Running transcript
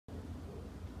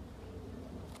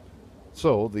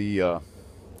So the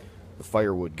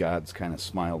firewood gods kind of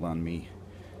smiled on me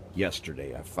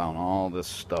yesterday. I found all this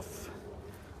stuff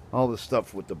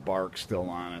with the bark still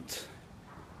on it.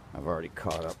 I've already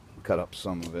cut up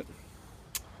some of it.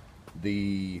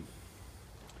 The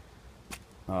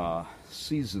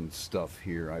seasoned stuff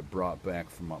here I brought back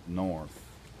from up north.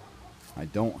 I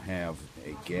don't have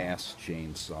a gas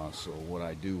chainsaw, so what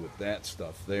I do with that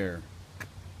stuff there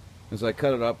is I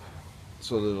cut it up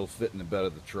so that it'll fit in the bed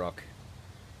of the truck.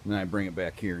 And then I bring it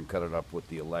back here and cut it up with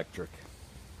the electric.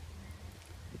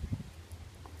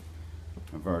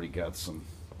 I've already got some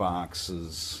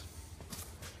boxes,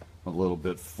 a little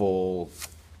bit full.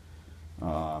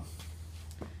 Uh,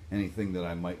 Anything that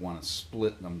I might want to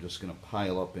split, and I'm just going to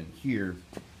pile up in here.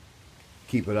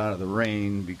 Keep it out of the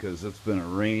rain because it's been a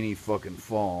rainy fucking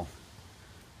fall.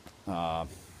 I'll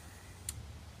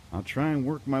try and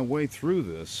work my way through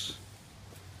this.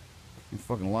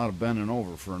 Fucking a lot of bending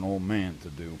over for an old man to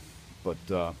do.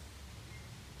 But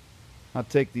I'll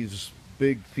take these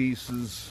big pieces